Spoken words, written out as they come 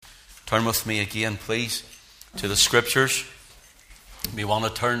Turn with me again, please, to the Scriptures. We want to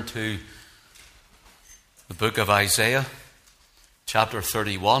turn to the book of Isaiah, chapter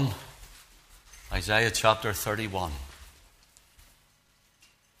 31. Isaiah chapter 31.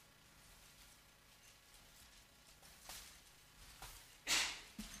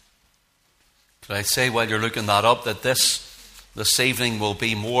 Could I say, while you're looking that up, that this evening will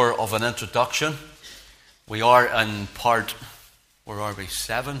be more of an introduction. We are in part,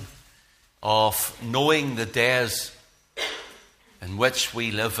 7, of knowing the days in which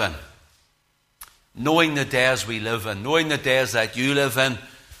we live in. Knowing the days we live in. Knowing the days that you live in.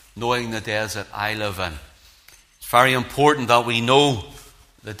 Knowing the days that I live in. It's very important that we know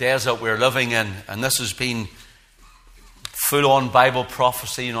the days that we're living in. And this has been full-on Bible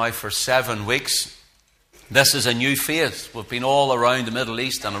prophecy now for 7 weeks. This is a new phase. We've been all around the Middle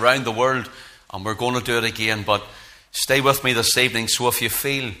East and around the world, and we're going to do it again. But stay with me this evening, so if you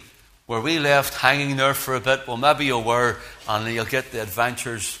feel where we left hanging there for a bit, well, maybe you were, and you'll get the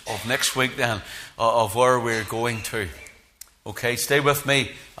adventures of next week then, of where we're going to. Okay, stay with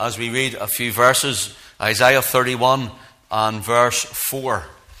me as we read a few verses. Isaiah 31 and verse 4.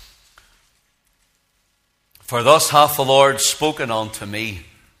 For thus hath the Lord spoken unto me,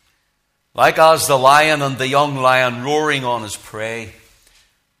 like as the lion and the young lion roaring on his prey,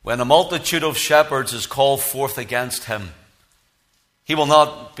 when a multitude of shepherds is called forth against him. He will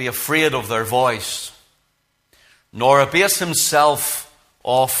not be afraid of their voice, nor abase himself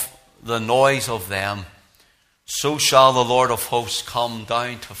of the noise of them. So shall the Lord of hosts come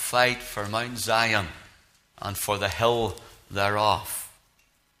down to fight for Mount Zion and for the hill thereof.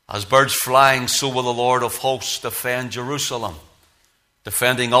 As birds flying, so will the Lord of hosts defend Jerusalem.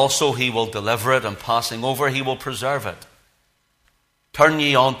 Defending also, he will deliver it, and passing over, he will preserve it. Turn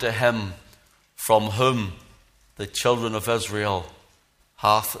ye unto him from whom the children of Israel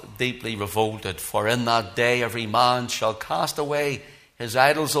hath deeply revolted. For in that day every man shall cast away his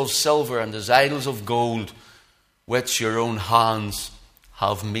idols of silver and his idols of gold, which your own hands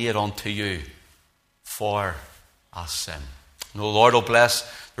have made unto you for a sin. And the Lord will bless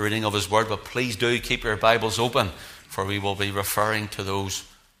the reading of his word, but please do keep your Bibles open, for we will be referring to those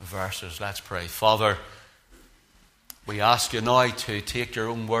verses. Let's pray. Father, we ask you now to take your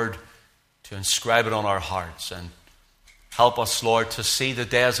own word, to inscribe it on our hearts, and help us, Lord, to see the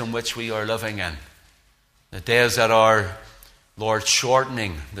days in which we are living in. The days that are, Lord,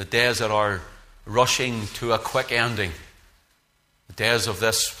 shortening. The days that are rushing to a quick ending. The days of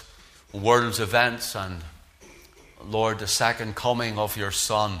this world's events, and Lord, the second coming of your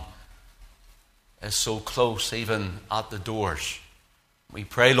Son is so close, even at the doors. We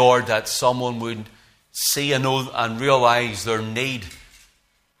pray, Lord, that someone would see and know and realize their need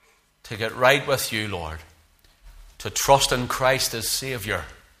to get right with you, Lord, to trust in Christ as Saviour,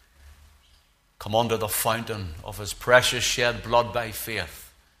 come under the fountain of his precious shed blood by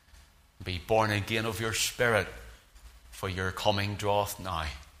faith, be born again of your Spirit, for your coming draweth nigh.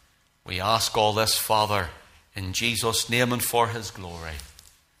 We ask all this, Father, in Jesus' name and for his glory.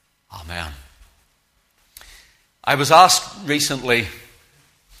 Amen. I was asked recently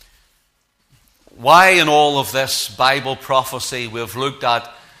why in all of this Bible prophecy we've looked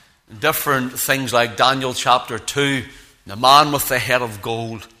at different things like Daniel chapter 2, the man with the head of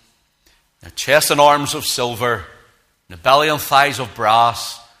gold, the chest and arms of silver, the belly and thighs of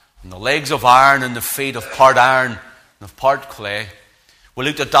brass, and the legs of iron and the feet of part iron and of part clay. We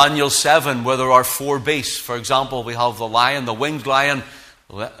looked at Daniel 7, where there are 4 beasts. For example, we have the lion, the winged lion.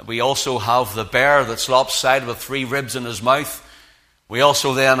 We also have the bear that's lopsided with 3 ribs in his mouth. We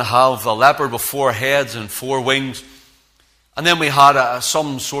also then have the leopard with 4 heads and 4 wings. And then we had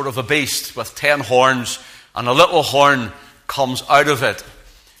some sort of a beast with 10 horns, and a little horn comes out of it.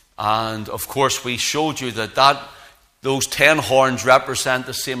 And of course, we showed you that those 10 horns represent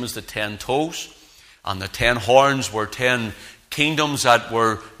the same as the 10 toes. And the 10 horns were 10 kingdoms that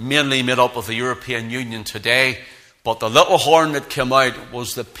were mainly made up of the European Union today. But the little horn that came out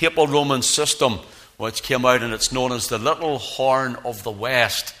was the papal Roman system, which came out, and it's known as the little horn of the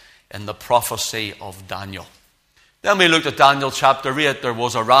west in the prophecy of Daniel. Then we looked at Daniel chapter 8. There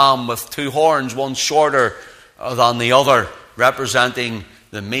was a ram with 2 horns, one shorter than the other, representing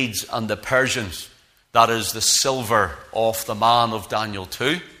the Medes and the Persians. That is the silver of the man of Daniel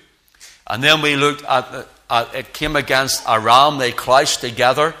 2. And then we looked at it came against a ram they clashed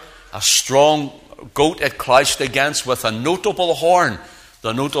together, a strong goat it clashed against with a notable horn.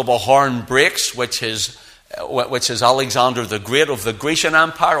 The notable horn breaks, which is Alexander the Great of the Grecian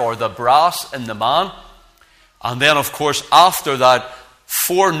Empire, or the brass in the man. And then, of course, after that,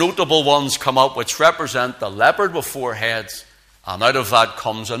 4 notable ones come up, which represent the leopard with 4 heads And out of that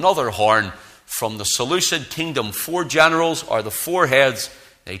comes another horn from the Seleucid kingdom. 4 generals are the 4 heads.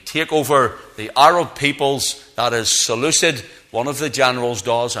 They take over the Arab peoples. That is Seleucid, one of the generals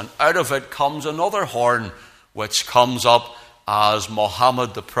does. And out of it comes another horn, which comes up as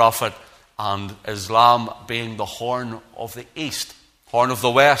Muhammad the prophet, and Islam being the horn of the east. Horn of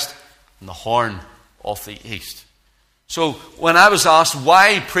the west and the horn of the east. So when I was asked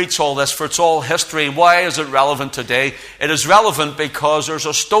why preach all this, for it's all history, why is it relevant today? It is relevant because there's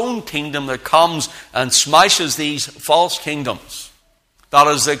a stone kingdom that comes and smashes these false kingdoms. That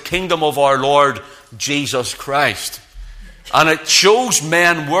is the kingdom of our Lord Jesus Christ. And it shows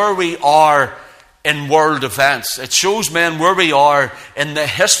men where we are in world events. It shows men where we are in the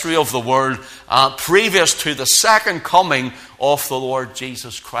history of the world previous to the second coming of the Lord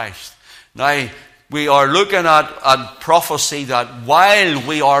Jesus Christ. Now, we are looking at prophecy that while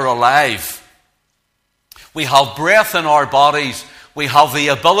we are alive, we have breath in our bodies, we have the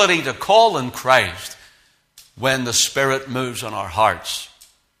ability to call in Christ when the Spirit moves in our hearts,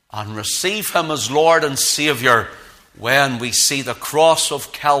 and receive Him as Lord and Saviour when we see the cross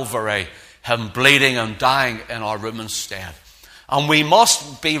of Calvary, Him bleeding and dying in our room instead. And we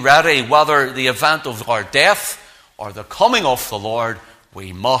must be ready, whether the event of our death or the coming of the Lord,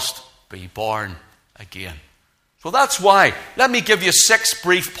 we must be born again. So that's why. Let me give you 6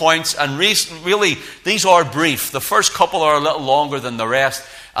 brief points, and really these are brief. The first couple are a little longer than the rest,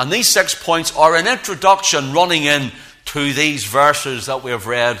 and these 6 points are an introduction running in to these verses that we have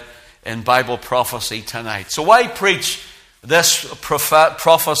read in Bible prophecy tonight. So why preach this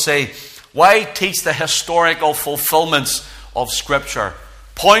prophecy? Why teach the historical fulfillments of Scripture?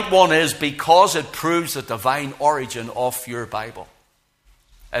 Point 1 is because it proves the divine origin of your Bible.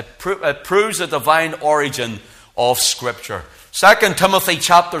 It proves the divine origin of Scripture. 2 Timothy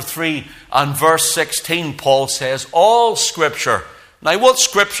chapter 3 and verse 16, Paul says, all Scripture. Now what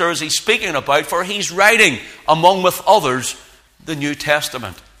Scripture is he speaking about? For he's writing, among with others, the New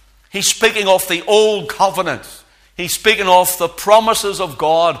Testament. He's speaking of the Old Covenant. He's speaking of the promises of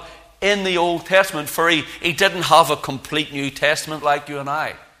God in the Old Testament. For he didn't have a complete New Testament like you and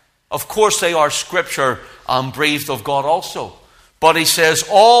I. Of course they are Scripture and breathed of God also. But he says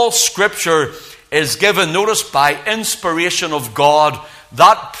all Scripture is given, notice, by inspiration of God.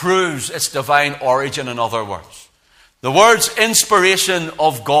 That proves its divine origin, in other words. The words inspiration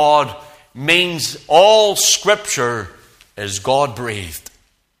of God means all Scripture is God-breathed.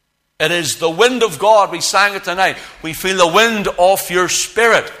 It is the wind of God. We sang it tonight. We feel the wind of your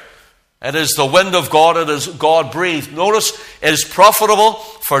Spirit. It is the wind of God. It is God-breathed. Notice, it is profitable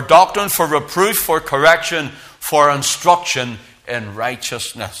for doctrine, for reproof, for correction, for instruction in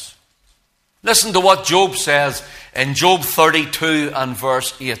righteousness. Listen to what Job says in Job 32 and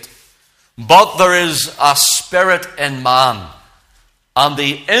verse 8. But there is a spirit in man, and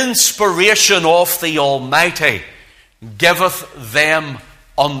the inspiration of the Almighty giveth them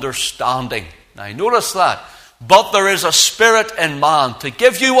understanding. Now notice that. But there is a spirit in man to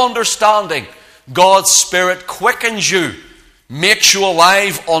give you understanding. God's Spirit quickens you, makes you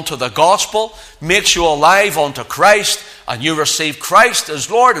alive unto the gospel, makes you alive unto Christ, and you receive Christ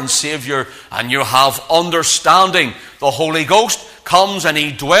as Lord and Saviour, and you have understanding. The Holy Ghost comes and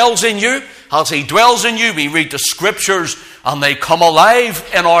He dwells in you. As He dwells in you, we read the Scriptures and they come alive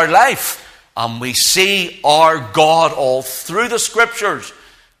in our life. And we see our God all through the Scriptures.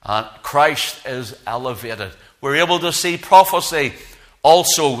 And Christ is elevated. We're able to see prophecy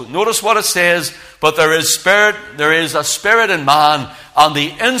also. Notice what it says. But there is a spirit in man, and the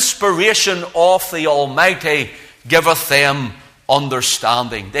inspiration of the Almighty giveth them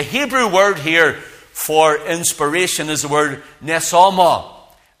understanding. The Hebrew word here for inspiration is the word nesama,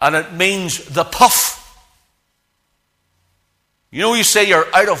 and it means the puff. You know, you say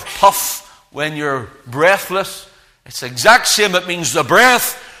you're out of puff when you're breathless. It's the exact same. It means the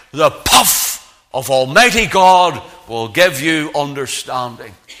breath, the puff of Almighty God will give you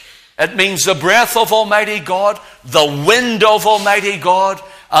understanding. It means the breath of Almighty God, the wind of Almighty God,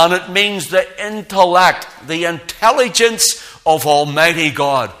 and it means the intellect, the intelligence of Almighty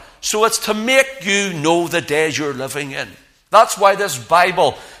God. So it's to make you know the days you're living in. That's why this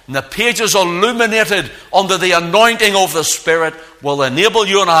Bible, and the pages illuminated under the anointing of the Spirit, will enable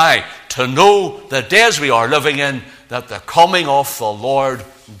you and I to know the days we are living in, that the coming of the Lord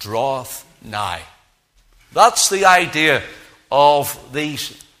draweth nigh. That's the idea of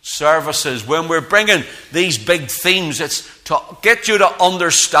these services. When we're bringing these big themes, it's to get you to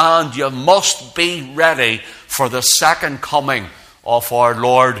understand you must be ready for the second coming of our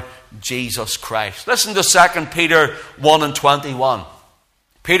Lord Jesus Christ. Listen to 2 Peter 1 and 21.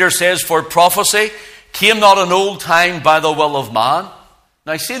 Peter says, for prophecy came not in old time by the will of man.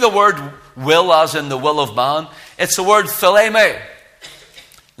 Now see the word will as in the will of man. It's the word phileme.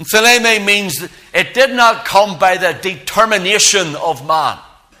 And phileme means that it did not come by the determination of man.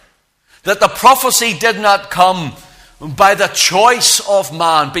 That the prophecy did not come by the choice of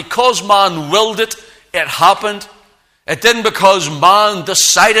man. Because man willed it, it happened. It didn't because man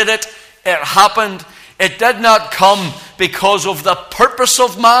decided it, it happened. It did not come because of the purpose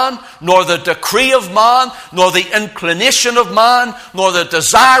of man, nor the decree of man, nor the inclination of man, nor the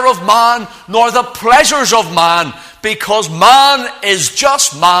desire of man, nor the pleasures of man. Because man is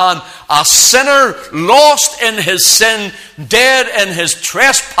just man, a sinner lost in his sin, dead in his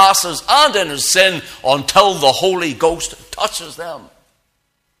trespasses and in his sin, until the Holy Ghost touches them.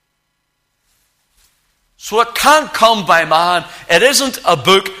 So it can't come by man. It isn't a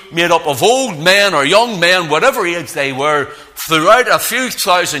book made up of old men or young men, whatever age they were, throughout a few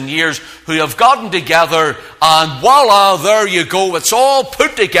thousand years, who have gotten together, and voila, there you go. It's all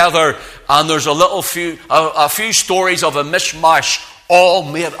put together, and there's a few stories of a mishmash,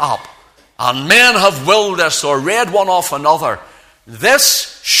 all made up. And men have willed this or read one off another.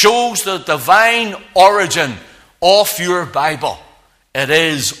 This shows the divine origin of your Bible. It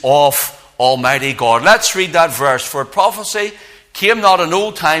is of Almighty God. Let's read that verse. For prophecy came not in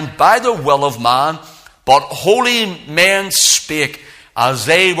old time by the will of man, but holy men spake as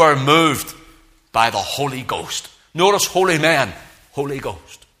they were moved by the Holy Ghost. Notice holy men, Holy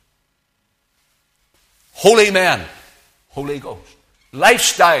Ghost. Holy men, Holy Ghost.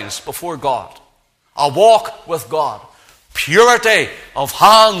 Lifestyles before God. A walk with God. Purity of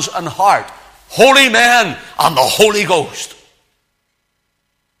hands and heart. Holy men and the Holy Ghost.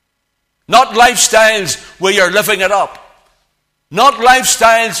 Not lifestyles where you're living it up. Not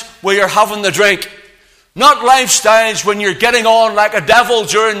lifestyles where you're having the drink. Not lifestyles when you're getting on like a devil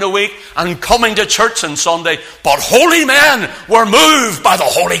during the week and coming to church on Sunday. But holy men were moved by the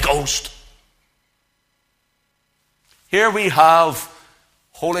Holy Ghost. Here we have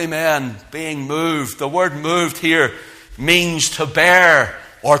holy men being moved. The word moved here means to bear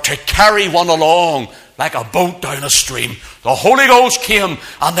or to carry one along like a boat down a stream. The Holy Ghost came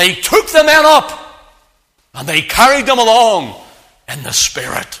and they took the men up and they carried them along in the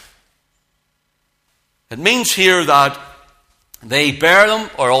Spirit. It means here that they bear them,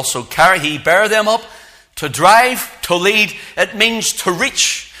 or also carry, he bear them up, to drive, to lead. It means to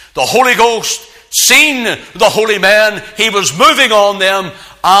reach. The Holy Ghost seen the holy men, he was moving on them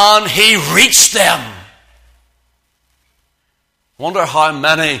and he reached them. Wonder how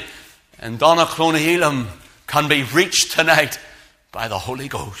many in Donaghcloney Elam can be reached tonight by the Holy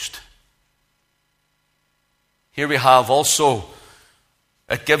Ghost. Here we have also,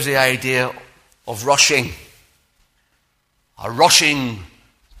 it gives the idea of rushing. A rushing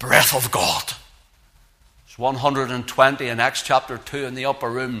breath of God. It's 120 in Acts chapter 2 in the upper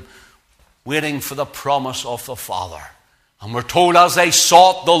room, waiting for the promise of the Father. And we're told as they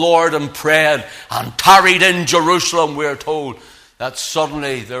sought the Lord and prayed and tarried in Jerusalem, we're told that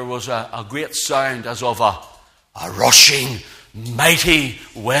suddenly there was a great sound as of a rushing, mighty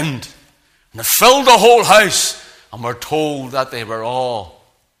wind. And it filled the whole house. And we're told that they were all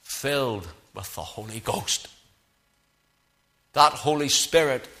filled with the Holy Ghost. That Holy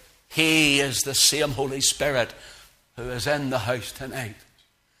Spirit, he is the same Holy Spirit who is in the house tonight.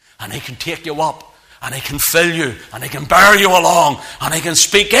 And he can take you up, and he can fill you, and he can bear you along, and he can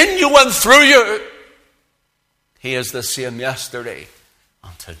speak in you and through you. He is the same yesterday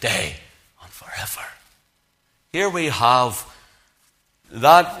and today and forever. Here we have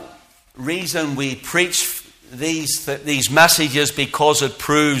that reason we preach these messages, because it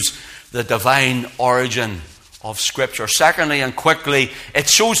proves the divine origin of Scripture. Secondly, and quickly, it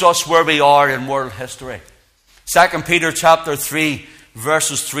shows us where we are in world history. 2 Peter chapter 3,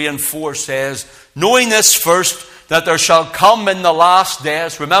 verses 3 and 4 says, knowing this first, that there shall come in the last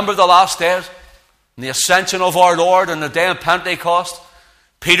days. Remember the last days? In the ascension of our Lord and the day of Pentecost,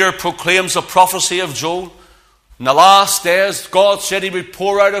 Peter proclaims the prophecy of Joel. In the last days, God said he would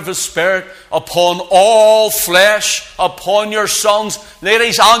pour out of his Spirit upon all flesh, upon your sons,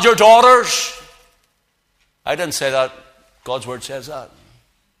 ladies, and your daughters. I didn't say that. God's word says that.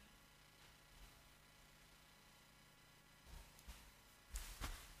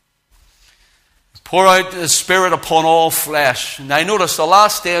 Pour out his Spirit upon all flesh. Now notice the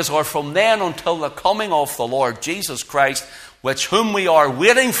last days are from then until the coming of the Lord Jesus Christ, which whom we are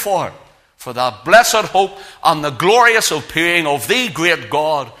waiting for that blessed hope and the glorious appearing of the great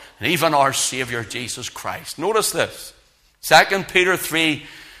God and even our Savior Jesus Christ. Notice this. 2 Peter 3,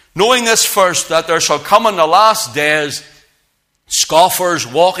 knowing this first, that there shall come in the last days scoffers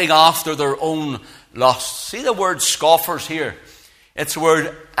walking after their own lust. See the word scoffers here? It's the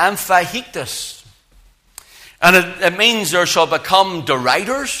word amphihectus. And it means there shall become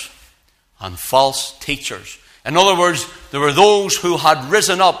deriders and false teachers. In other words, there were those who had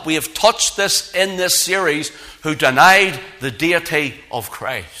risen up. We have touched this in this series, who denied the deity of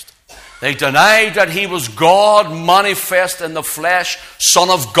Christ. They denied that he was God manifest in the flesh, Son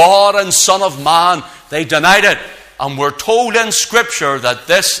of God and Son of man. They denied it. And we're told in Scripture that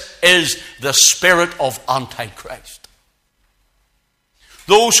this is the spirit of Antichrist.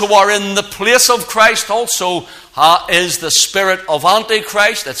 Those who are in the place of Christ also is the spirit of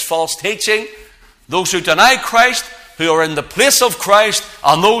Antichrist. It's false teaching. Those who deny Christ, who are in the place of Christ,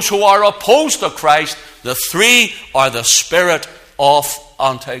 and those who are opposed to Christ, the three are the spirit of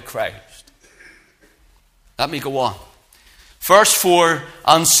Antichrist. Let me go on. Verse 4,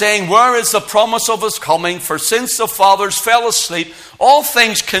 and saying, where is the promise of his coming? For since the fathers fell asleep, all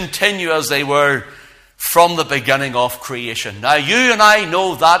things continue as they were from the beginning of creation. Now you and I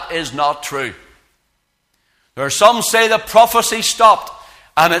know that is not true. There are some say the prophecy stopped,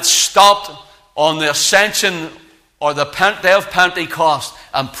 and it stopped on the ascension or the day of Pentecost,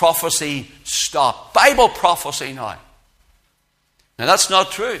 and prophecy stopped. Bible prophecy now. Now that's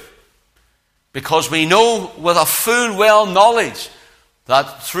not true. Because we know with a full well knowledge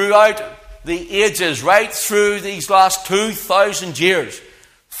that throughout the ages, right through these last 2,000 years,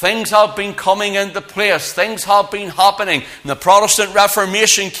 things have been coming into place. Things have been happening. And the Protestant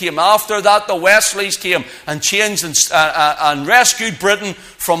Reformation came. After that, the Wesleys came and changed and rescued Britain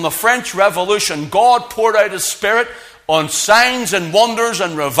from the French Revolution. God poured out his Spirit on signs and wonders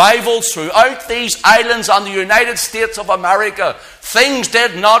and revivals throughout these islands and the United States of America. Things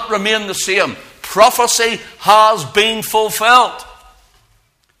did not remain the same. Prophecy has been fulfilled.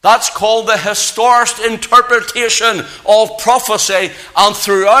 That's called the historic interpretation of prophecy. And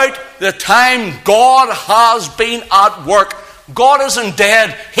throughout the time, God has been at work. God isn't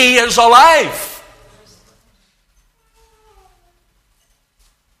dead. He is alive.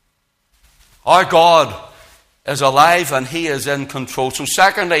 Our God is alive and he is in control. So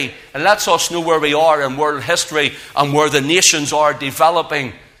secondly, it lets us know where we are in world history and where the nations are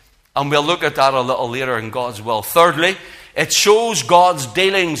developing. And we'll look at that a little later in God's will. Thirdly, it shows God's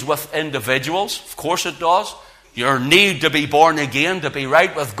dealings with individuals. Of course it does. Your need to be born again, to be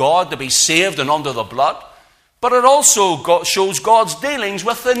right with God, to be saved and under the blood. But it also shows God's dealings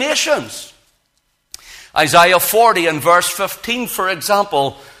with the nations. Isaiah 40 and verse 15, for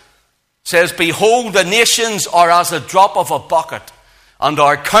example, says, behold, the nations are as a drop of a bucket, and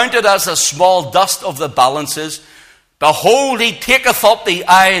are counted as a small dust of the balances. Behold, he taketh up the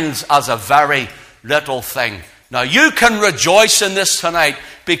isles as a very little thing. Now you can rejoice in this tonight,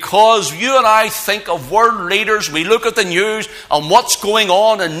 because you and I think of world leaders. We look at the news and what's going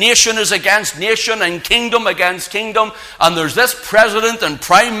on, and nation is against nation and kingdom against kingdom. And there's this president and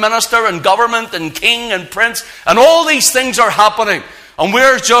prime minister and government and king and prince, and all these things are happening. And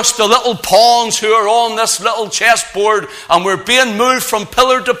we're just the little pawns who are on this little chessboard, and we're being moved from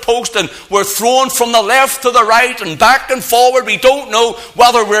pillar to post, and we're thrown from the left to the right and back and forward. We don't know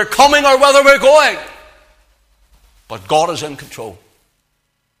whether we're coming or whether we're going. But God is in control.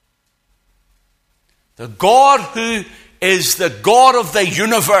 The God who is the God of the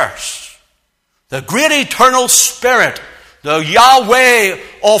universe, the great eternal Spirit, the Yahweh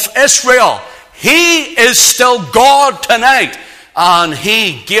of Israel, he is still God tonight. And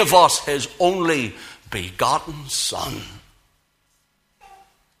he gave us his only begotten Son.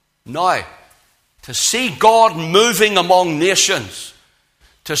 Now, to see God moving among nations,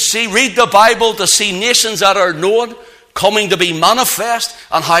 to read the Bible, to see nations that are known, coming to be manifest,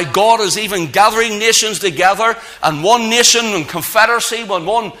 and how God is even gathering nations together, and one nation and confederacy, when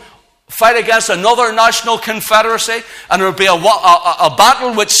one fight against another national confederacy, and there will be a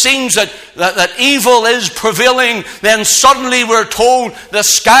battle which seems that evil is prevailing. Then suddenly we're told the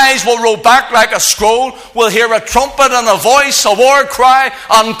skies will roll back like a scroll. We'll hear a trumpet and a voice, a war cry,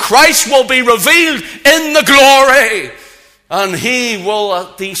 and Christ will be revealed in the glory. And he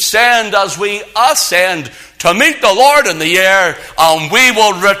will descend as we ascend to meet the Lord in the air, and we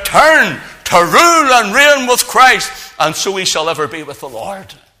will return to rule and reign with Christ, and so we shall ever be with the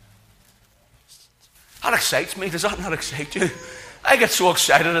Lord. That excites me. Does that not excite you? I get so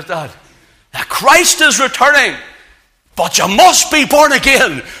excited at that. That Christ is returning. But you must be born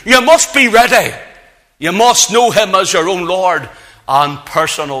again. You must be ready. You must know him as your own Lord and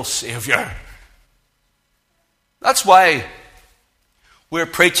personal Savior. That's why we're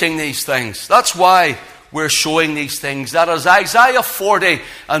preaching these things. That's why we're showing these things. That as Isaiah 40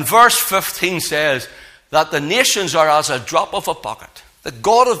 and verse 15 says, that the nations are as a drop of a bucket. The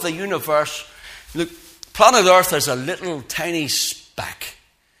God of the universe Look, planet Earth is a little tiny speck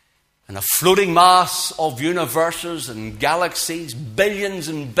in a floating mass of universes and galaxies, billions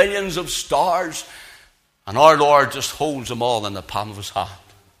and billions of stars, and our Lord just holds them all in the palm of his hand.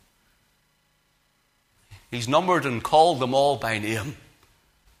 He's numbered and called them all by name.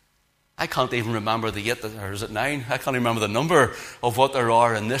 I can't even remember the 8, or is it 9? I can't remember the number of what there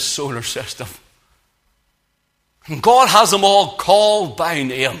are in this solar system. And God has them all called by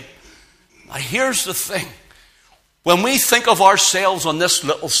name. Now here's the thing. When we think of ourselves on this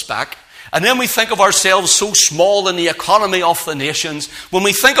little speck, and then we think of ourselves so small in the economy of the nations, when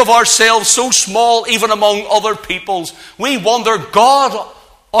we think of ourselves so small even among other peoples, we wonder, God,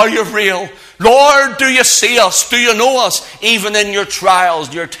 are you real? Lord, do you see us? Do you know us? Even in your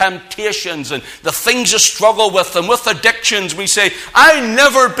trials, your temptations, and the things you struggle with, and with addictions, we say, I'll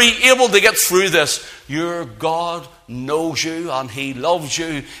never be able to get through this. Your God knows you, and he loves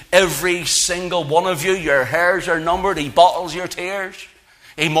you. Every single one of you, your hairs are numbered. He bottles your tears.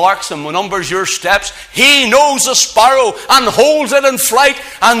 He marks and numbers your steps. He knows the sparrow and holds it in flight.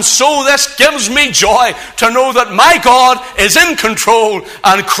 And so this gives me joy to know that my God is in control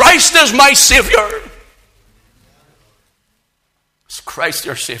and Christ is my Savior. Is Christ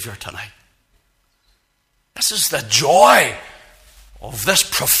your Savior tonight? This is the joy of this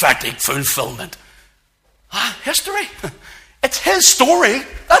prophetic fulfillment. History. It's his story.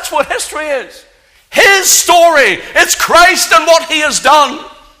 That's what history is. His story. It's Christ and what he has done.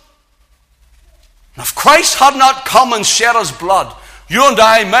 And if Christ had not come and shed his blood, you and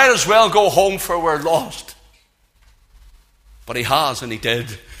I might as well go home, for we're lost. But he has, and he did,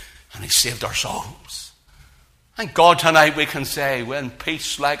 and he saved our souls. Thank God tonight we can say, when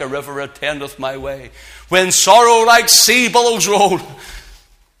peace like a river attendeth my way, when sorrow like sea billows roll,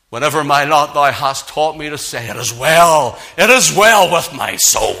 whatever my lot thou hast taught me to say, it is well with my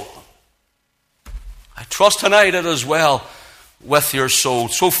soul. I trust tonight it is well with your soul.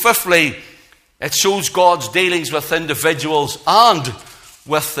 So fifthly, it shows God's dealings with individuals and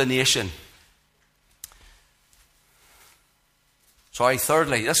with the nation.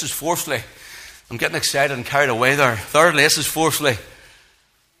 Thirdly, this is fourthly. I'm getting excited and carried away there. Thirdly, this is fourthly.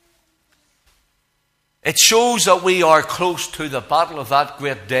 It shows that we are close to the battle of that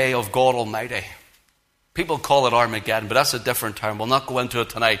great day of God Almighty. People call it Armageddon, but that's a different term. We'll not go into it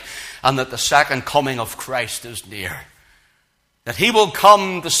tonight. And that the second coming of Christ is near. That he will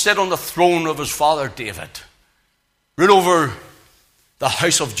come to sit on the throne of his father David, rule over the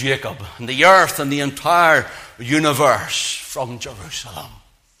house of Jacob, and the earth and the entire universe from Jerusalem.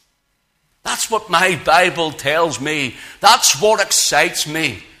 That's what my Bible tells me. That's what excites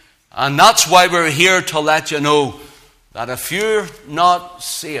me. And that's why we're here to let you know that if you're not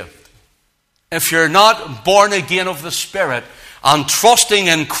saved, if you're not born again of the Spirit and trusting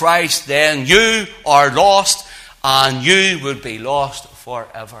in Christ, then you are lost, and you will be lost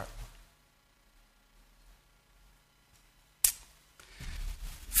forever.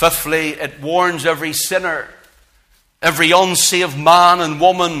 Fifthly, it warns every sinner, every unsaved man and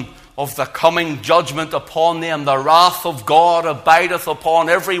woman of the coming judgment upon them. The wrath of God abideth upon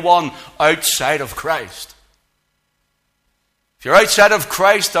everyone outside of Christ. If you're outside of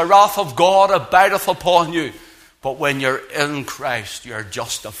Christ, the wrath of God abideth upon you. But when you're in Christ, you're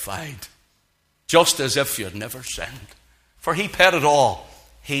justified. Just as if you'd never sinned. For he paid it all.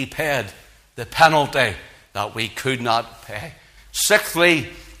 He paid the penalty that we could not pay. Sixthly,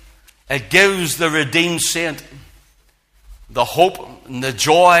 it gives the redeemed saint the hope and the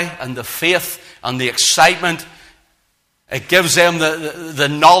joy and the faith and the excitement. It gives them the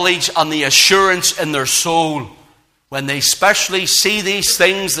knowledge and the assurance in their soul. When they especially see these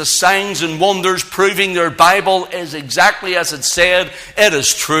things, the signs and wonders proving their Bible is exactly as it said, it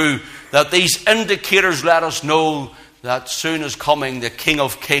is true. That these indicators let us know that soon is coming the King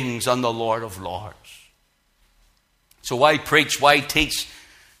of Kings and the Lord of Lords. So why preach, why teach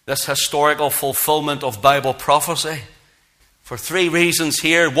this historical fulfillment of Bible prophecy? For three reasons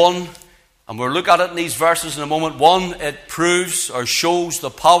here. One, and we'll look at it in these verses in a moment. One, it proves or shows the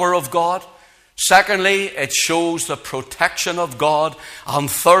power of God. Secondly, it shows the protection of God. And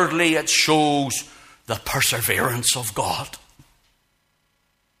thirdly, it shows the perseverance of God.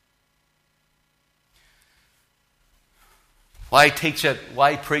 Why teach it?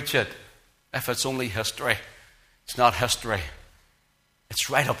 Why preach it? If it's only history. It's not history. It's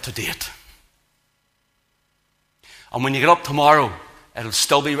right up to date. And when you get up tomorrow, it'll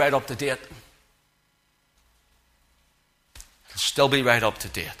still be right up to date. It'll still be right up to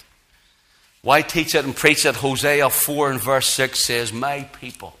date. Why teach it and preach it? Hosea 4 and verse 6 says, my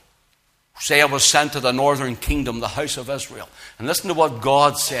people Hosea was sent to the northern kingdom, the house of Israel. And listen to what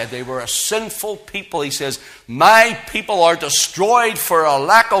God said. They were a sinful people. He says, my people are destroyed for a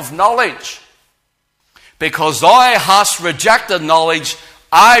lack of knowledge. Because thou hast rejected knowledge,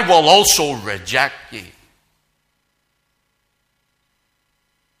 I will also reject ye.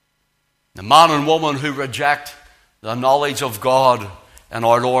 The man and woman who reject the knowledge of God and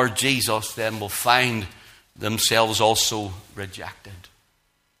our Lord Jesus then will find themselves also rejected.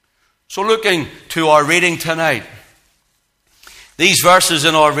 So looking to our reading tonight, these verses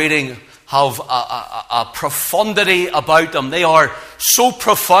in our reading have a profundity about them. They are so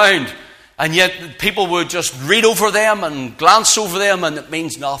profound, and yet people would just read over them and glance over them, and it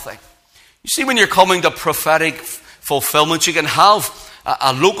means nothing. You see, when you're coming to prophetic fulfillment, you can have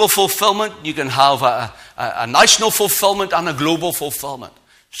a local fulfillment, you can have a national fulfillment, and a global fulfillment.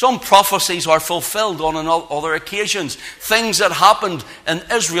 Some prophecies are fulfilled on other occasions. Things that happened in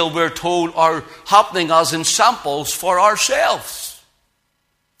Israel, we're told, are happening as ensamples for ourselves,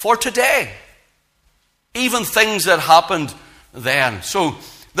 for today. Even things that happened then. So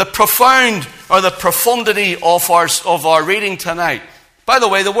the profound, or the profundity of our reading tonight. By the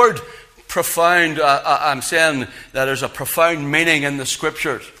way, the word profound, I'm saying that there's a profound meaning in the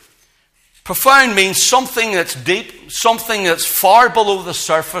Scriptures. Profound means something that's deep, something that's far below the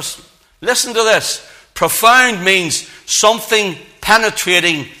surface. Listen to this. Profound means something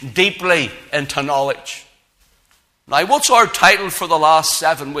penetrating deeply into knowledge. Now, what's our title for the last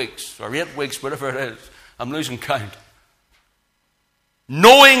 7 weeks, or 8 weeks, whatever it is? I'm losing count.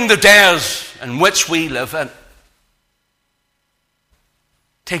 Knowing the days in which we live in.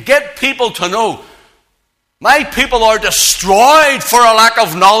 To get people to know, my people are destroyed for a lack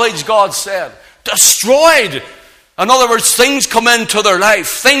of knowledge, God said. Destroyed. In other words, things come into their life.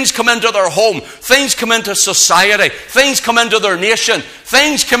 Things come into their home. Things come into society. Things come into their nation.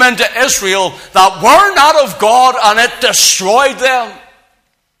 Things come into Israel that were not of God, and it destroyed them.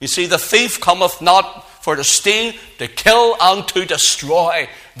 You see, the thief cometh not for to steal, to kill, and to destroy.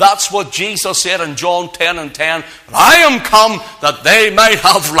 That's what Jesus said in John 10:10. I am come that they might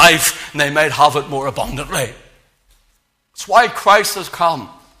have life, and they might have it more abundantly. That's why Christ has come.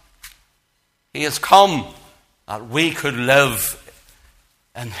 He has come that we could live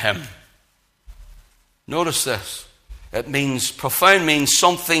in Him. Notice this. It means, profound means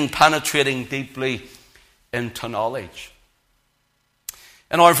something penetrating deeply into knowledge.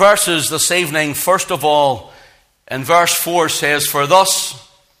 In our verses this evening, first of all, in verse 4 says, for thus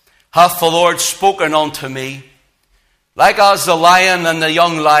hath the Lord spoken unto me, like as the lion and the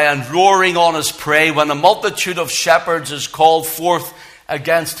young lion roaring on his prey, when a multitude of shepherds is called forth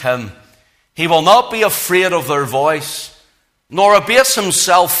against him. He will not be afraid of their voice, nor abase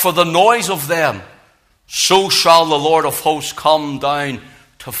himself for the noise of them. So shall the Lord of hosts come down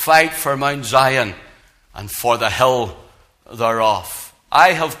to fight for Mount Zion and for the hill thereof.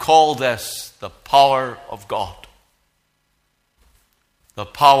 I have called this the power of God. The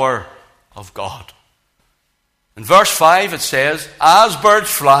power of God. In verse 5 it says, as birds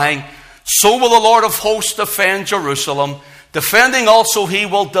flying, so will the Lord of hosts defend Jerusalem. Defending also he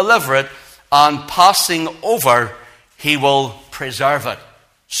will deliver it, and passing over he will preserve it.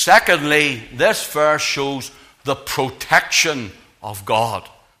 Secondly, this verse shows the protection of God.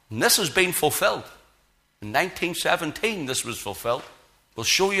 And this has been fulfilled. In 1917 this was fulfilled. We'll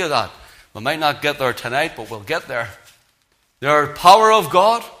show you that. We might not get there tonight, but we'll get there. The power of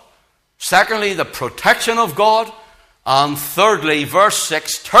God. Secondly, the protection of God. And thirdly, verse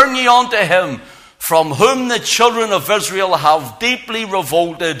 6, turn ye unto him from whom the children of Israel have deeply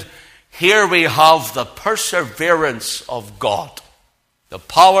revolted. Here we have the perseverance of God. The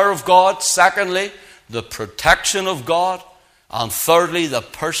power of God. Secondly, the protection of God. And thirdly, the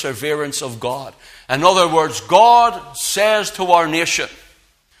perseverance of God. In other words, God says to our nation,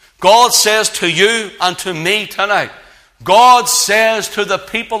 God says to you and to me tonight, God says to the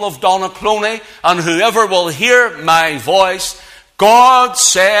people of Donaghcloney and whoever will hear my voice, God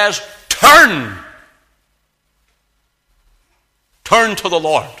says, turn. Turn to the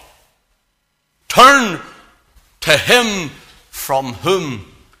Lord. Turn to him from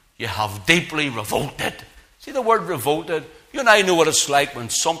whom you have deeply revolted. See the word revolted? You and I know what it's like when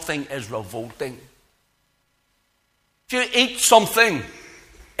something is revolting. If you eat something,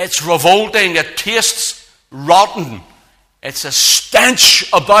 it's revolting. It tastes rotten. It's a stench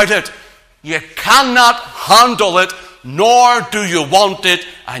about it. You cannot handle it, nor do you want it,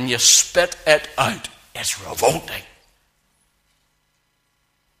 and you spit it out. It's revolting.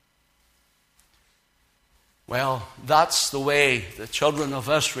 Well, that's the way the children of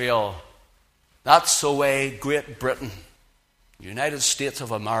Israel, that's the way Great Britain, United States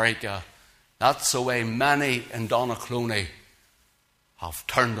of America, That's the way many in Donaghcloney have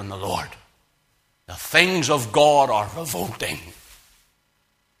turned on the Lord. The things of God are revolting.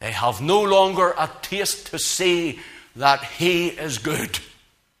 They have no longer a taste to see that He is good.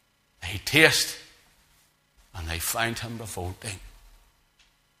 They taste and they find Him revolting.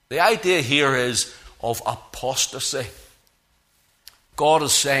 The idea here is of apostasy. God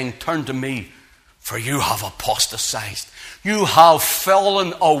is saying, turn to me, for you have apostatized. You have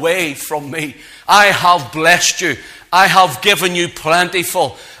fallen away from me. I have blessed you. I have given you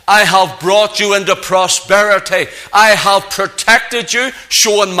plentiful. I have brought you into prosperity. I have protected you,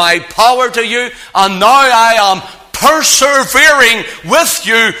 shown my power to you, and now I am persevering with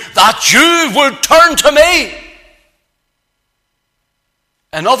you that you would turn to me.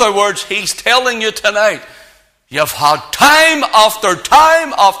 In other words, He's telling you tonight, you've had time after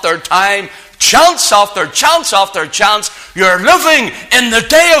time after time, chance after chance after chance. You're living in the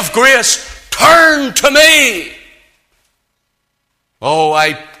day of grace. Turn to me. Oh,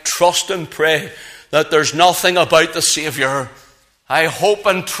 I trust and pray that there's nothing about the Savior. I hope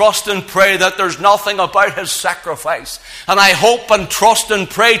and trust and pray that there's nothing about His sacrifice. And I hope and trust and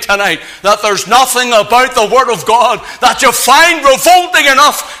pray tonight that there's nothing about the Word of God that you find revolting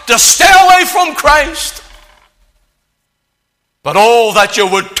enough to stay away from Christ. But oh, that you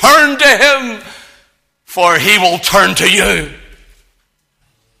would turn to Him, for He will turn to you.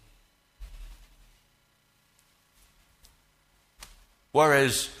 Where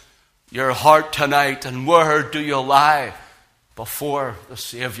is your heart tonight, and where do you lie before the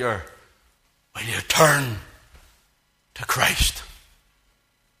Savior? Will you turn to Christ?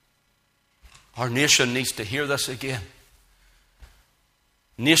 Our nation needs to hear this again.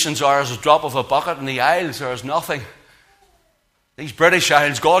 Nations are as a drop of a bucket, and the isles are as nothing. These British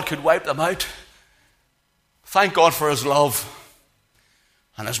Isles, God could wipe them out. Thank God for His love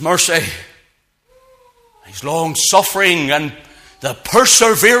and His mercy, His long suffering, and the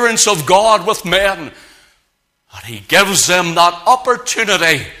perseverance of God with men. And He gives them that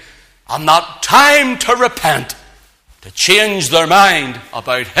opportunity and that time to repent, to change their mind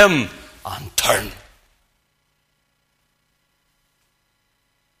about Him and turn.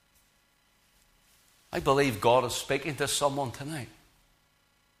 I believe God is speaking to someone tonight.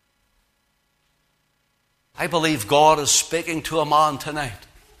 I believe God is speaking to a man tonight.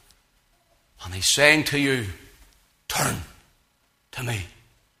 And He's saying to you, turn to me.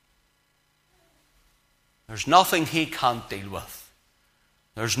 There's nothing He can't deal with.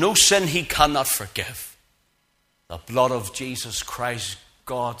 There's no sin He cannot forgive. The blood of Jesus Christ,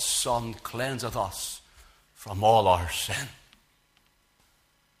 God's Son, cleanseth us from all our sin.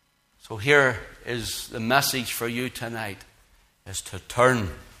 So here is the message for you tonight, is to turn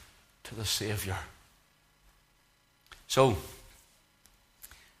to the Savior. So,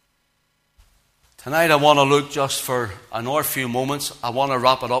 tonight I want to look just for another few moments. I want to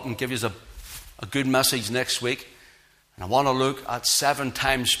wrap it up and give you a good message next week. And I want to look at 7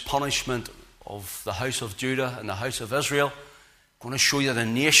 times punishment of the house of Judah and the house of Israel. I'm going to show you the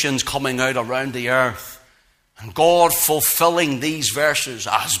nations coming out around the earth. And God fulfilling these verses,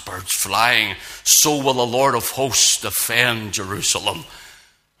 as birds flying, so will the Lord of hosts defend Jerusalem.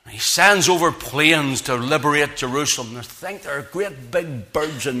 And He sends over planes to liberate Jerusalem. I think there are great big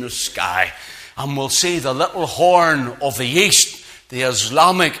birds in the sky. And we'll see the little horn of the east, the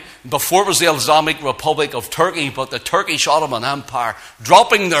Islamic, before it was the Islamic Republic of Turkey, but the Turkish Ottoman Empire,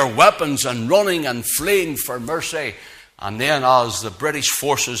 dropping their weapons and running and fleeing for mercy. And then as the British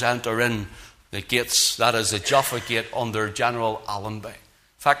forces enter in the gates, that is the Jaffa Gate under General Allenby. In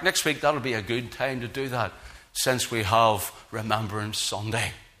fact, next week that'll be a good time to do that, since we have Remembrance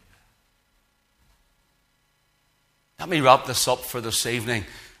Sunday. Let me wrap this up for this evening.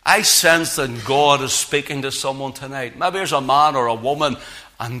 I sense that God is speaking to someone tonight. Maybe there's a man or a woman,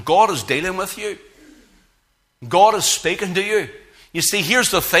 and God is dealing with you. God is speaking to you. You see,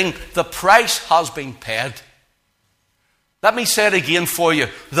 here's the thing. The price has been paid. Let me say it again for you.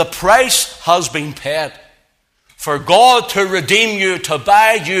 The price has been paid. For God to redeem you, to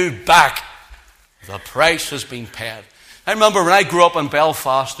buy you back, the price has been paid. I remember when I grew up in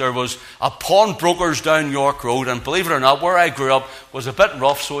Belfast, there was a pawnbroker's down York Road, and believe it or not, where I grew up was a bit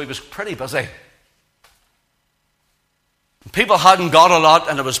rough, so he was pretty busy. People hadn't got a lot,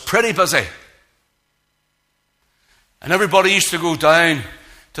 and it was pretty busy. And everybody used to go down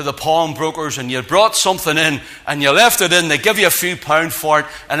to the pawnbrokers, and you brought something in and you left it in, they give you a few pounds for it,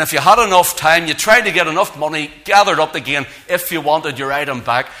 and if you had enough time, you tried to get enough money gathered up again if you wanted your item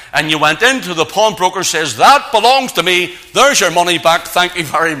back, and you went into the pawnbroker, says, that belongs to me, there's your money back, thank you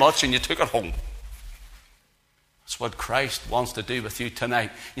very much, and you took it home. That's what Christ wants to do with you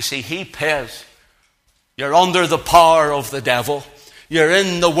tonight. You see, He pays. You're under the power of the devil. You're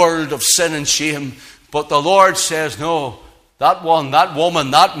in the world of sin and shame. But the Lord says, no, that one, that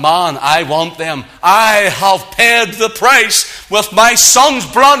woman, that man, I want them. I have paid the price with my Son's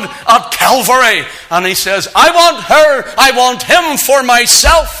blood at Calvary. And He says, I want her, I want him for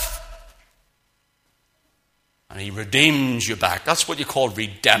myself. And He redeems you back. That's what you call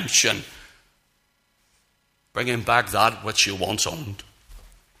redemption. Bringing back that which you once owned.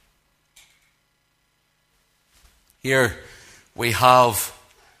 Here we have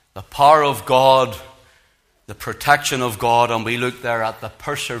the power of God, the protection of God, and we look there at the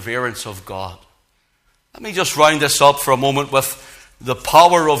perseverance of God. Let me just round this up for a moment with the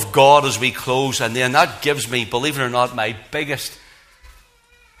power of God as we close, and then that gives me, believe it or not, my biggest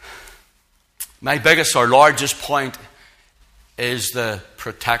or largest point is the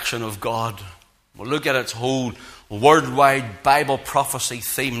protection of God. We'll look at its whole worldwide Bible prophecy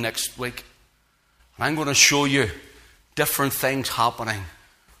theme next week. And I'm going to show you different things happening.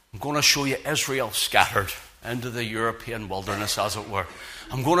 I'm going to show you Israel scattered into the European wilderness, as it were.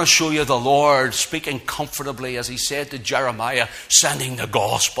 I'm going to show you the Lord speaking comfortably, as He said to Jeremiah, sending the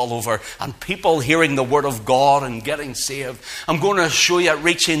gospel over, and people hearing the word of God and getting saved. I'm going to show you it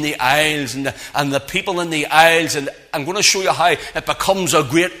reaching the isles and the people in the isles, and I'm going to show you how it becomes a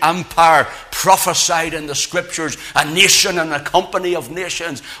great empire prophesied in the scriptures, a nation and a company of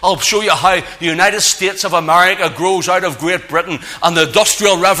nations. I'll show you how the United States of America grows out of Great Britain, and the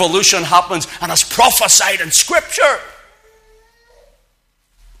Industrial Revolution happens, and it's prophesied in scripture.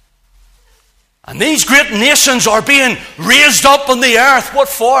 And these great nations are being raised up on the earth. What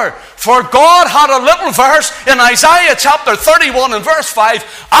for? For God had a little verse in Isaiah chapter 31 and verse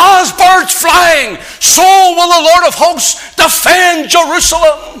 5. As birds flying, so will the Lord of hosts defend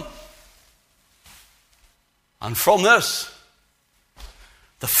Jerusalem. And from this,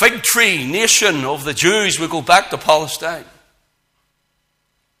 the fig tree nation of the Jews will go back to Palestine.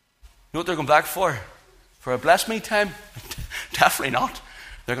 You know what they're going back for? For a bless me time? Definitely not.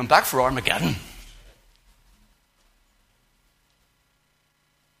 They're going back for Armageddon.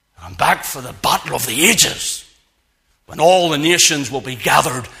 I'm back for the battle of the ages, when all the nations will be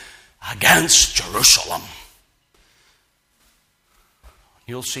gathered against Jerusalem.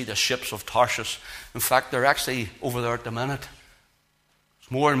 You'll see the ships of Tarshish. In fact, they're actually over there at the minute. There's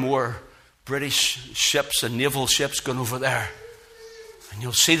more and more British ships and naval ships going over there. And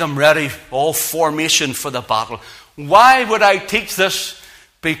you'll see them ready, all formation for the battle. Why would I teach this?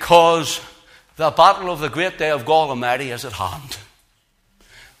 Because the battle of the great day of God Almighty is at hand.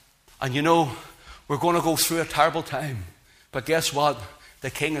 And you know, we're going to go through a terrible time. But guess what?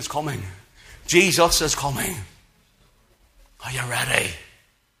 The King is coming. Jesus is coming. Are you ready?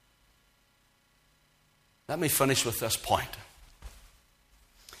 Let me finish with this point.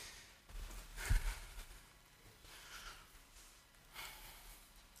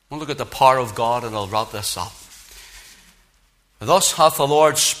 We'll look at the power of God, and I'll wrap this up. Thus hath the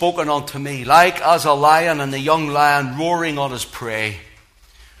Lord spoken unto me, like as a lion and the young lion roaring on his prey.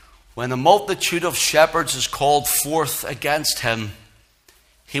 When a multitude of shepherds is called forth against him,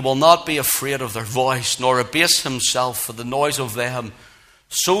 he will not be afraid of their voice, nor abase himself for the noise of them.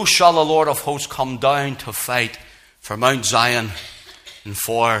 So shall the Lord of hosts come down to fight for Mount Zion and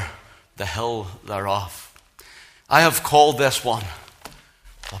for the hill thereof. I have called this one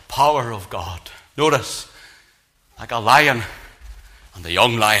the power of God. Notice, like a lion and the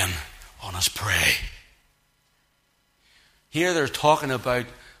young lion on his prey. Here they're talking about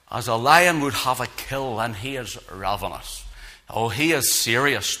as a lion would have a kill, and he is ravenous. Oh, he is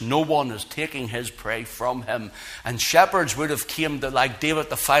serious. No one is taking his prey from him. And shepherds would have came to, like David,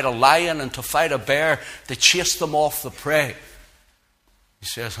 to fight a lion and to fight a bear, to chase them off the prey. He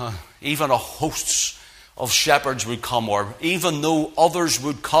says, even a hosts of shepherds would come, or even though others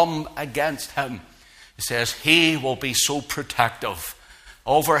would come against him, he says he will be so protective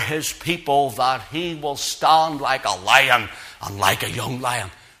over his people that he will stand like a lion and like a young lion.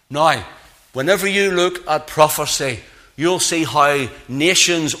 Now, whenever you look at prophecy, you'll see how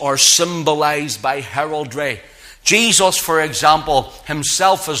nations are symbolized by heraldry. Jesus, for example,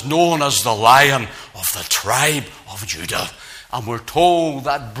 himself is known as the Lion of the tribe of Judah. And we're told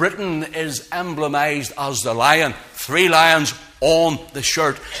that Britain is emblemized as the lion. 3 lions on the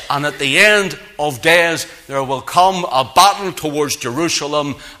shirt. And at the end of days, there will come a battle towards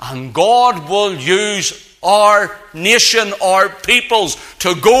Jerusalem, and God will use our nation, our peoples,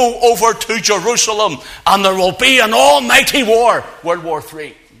 to go over to Jerusalem, and there will be an almighty war, World War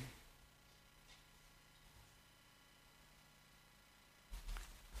III.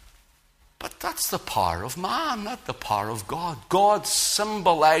 But that's the power of man, not the power of God. God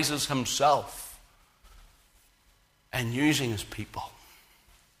symbolizes himself in using his people.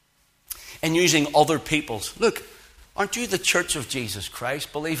 In using other people's. Look, aren't you the church of Jesus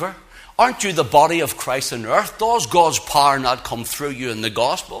Christ, believer? Aren't you the body of Christ on earth? Does God's power not come through you in the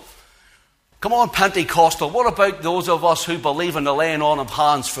gospel? Come on, Pentecostal, what about those of us who believe in the laying on of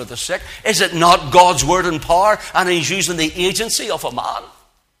hands for the sick? Is it not God's word and power, and he's using the agency of a man?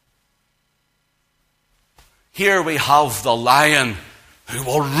 Here we have the lion who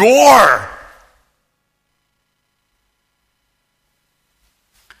will roar.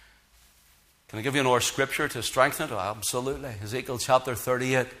 Can I give you another scripture to strengthen it? Oh, absolutely. Ezekiel chapter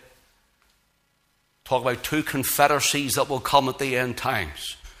 38. Talk about two confederacies that will come at the end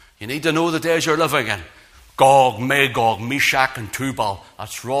times. You need to know the days you're living in. Gog, Magog, Meshach, and Tubal.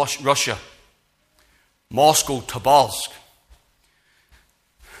 That's Russia. Moscow, Tobolsk.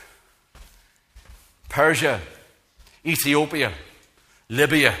 Persia, Ethiopia,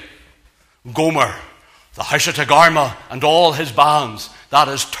 Libya, Gomer, the Hashatagarma, and all his bands. That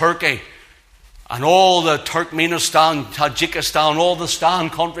is Turkey. And all the Turkmenistan, Tajikistan, all the Stan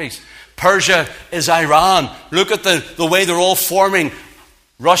countries. Persia is Iran. Look at the way they're all forming.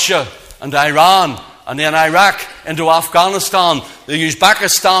 Russia and Iran, and then Iraq into Afghanistan. The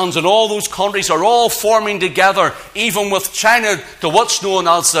Uzbekistans and all those countries are all forming together, even with China, to what's known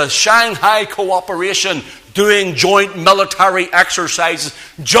as the Shanghai Cooperation, doing joint military exercises,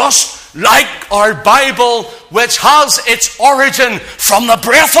 just like our Bible, which has its origin from the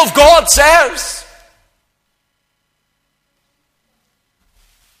breath of God, says.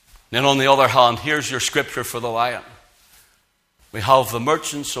 Then on the other hand, here's your scripture for the lion. We have the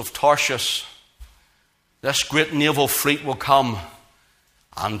merchants of Tarshish. This great naval fleet will come,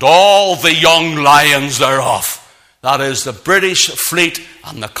 and all the young lions thereof, that is the British fleet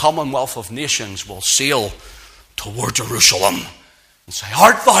and the Commonwealth of Nations, will sail toward Jerusalem and say,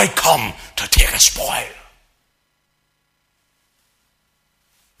 Art thou come to take a spoil?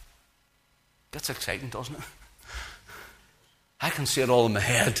 Gets exciting, doesn't it? I can see it all in my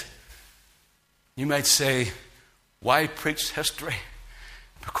head. You might say, why preach history?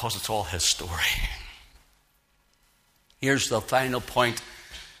 Because it's all his story. Here's the final point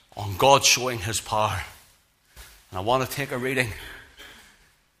on God showing his power. And I want to take a reading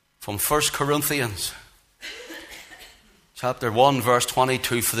from 1 Corinthians chapter 1, verse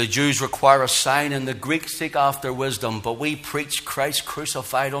 22. For the Jews require a sign, and the Greeks seek after wisdom. But we preach Christ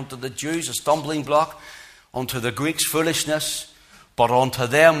crucified, unto the Jews a stumbling block, unto the Greeks foolishness, but unto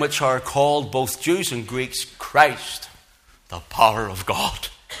them which are called, both Jews and Greeks, Christ, the power of God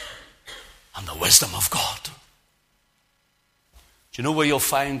and the wisdom of God. Do you know where you'll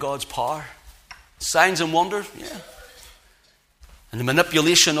find God's power? Signs and wonders? Yeah. In the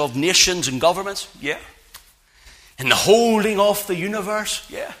manipulation of nations and governments? Yeah. In the holding of the universe?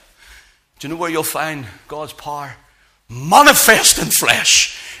 Yeah. Do you know where you'll find God's power? Manifest in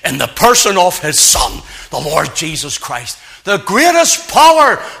flesh, in the person of his Son, the Lord Jesus Christ. The greatest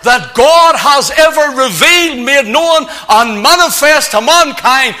power that God has ever revealed, made known, and manifest to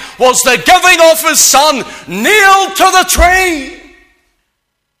mankind was the giving of his Son, nailed to the tree.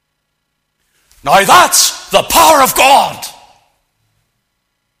 Now that's the power of God.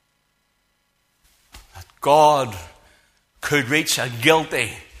 That God could reach a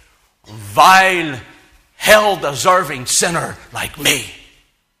guilty, vile, hell-deserving sinner like me.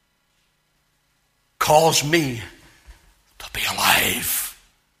 Cause me to be alive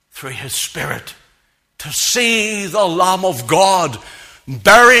through his Spirit, to see the Lamb of God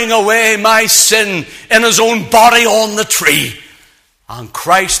bearing away my sin in his own body on the tree, and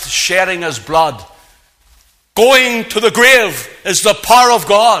Christ shedding his blood. Going to the grave is the power of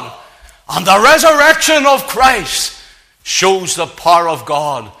God, and the resurrection of Christ shows the power of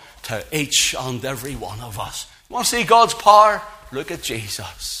God to each and every one of us. You want to see God's power? Look at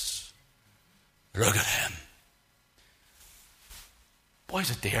Jesus. Look at him. Boys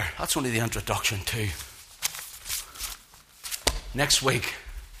and dear, that's only the introduction too. Next week,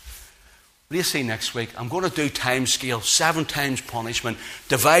 what do you see next week? I'm going to do time scale, 7 times punishment.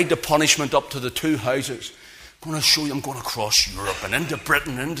 Divide the punishment up to the 2 houses. I'm going to show you, I'm going across Europe and into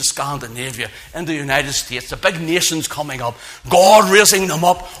Britain, into Scandinavia, into the United States. The big nations coming up. God raising them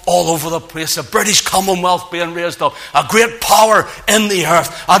up all over the place. The British Commonwealth being raised up. A great power in the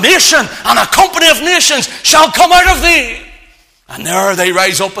earth. A nation and a company of nations shall come out of thee. And there they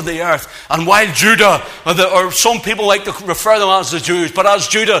rise up in the earth. And while Judah, or some people like to refer them as the Jews, but as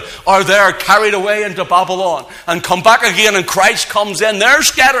Judah are there carried away into Babylon and come back again and Christ comes in, they're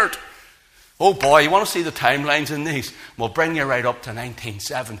scattered. Oh boy, you want to see the timelines in these? We'll bring you right up to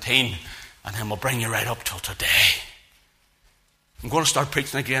 1917 And then we'll bring you right up till today. I'm going to start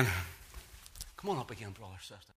preaching again. Come on up again, brother, sister.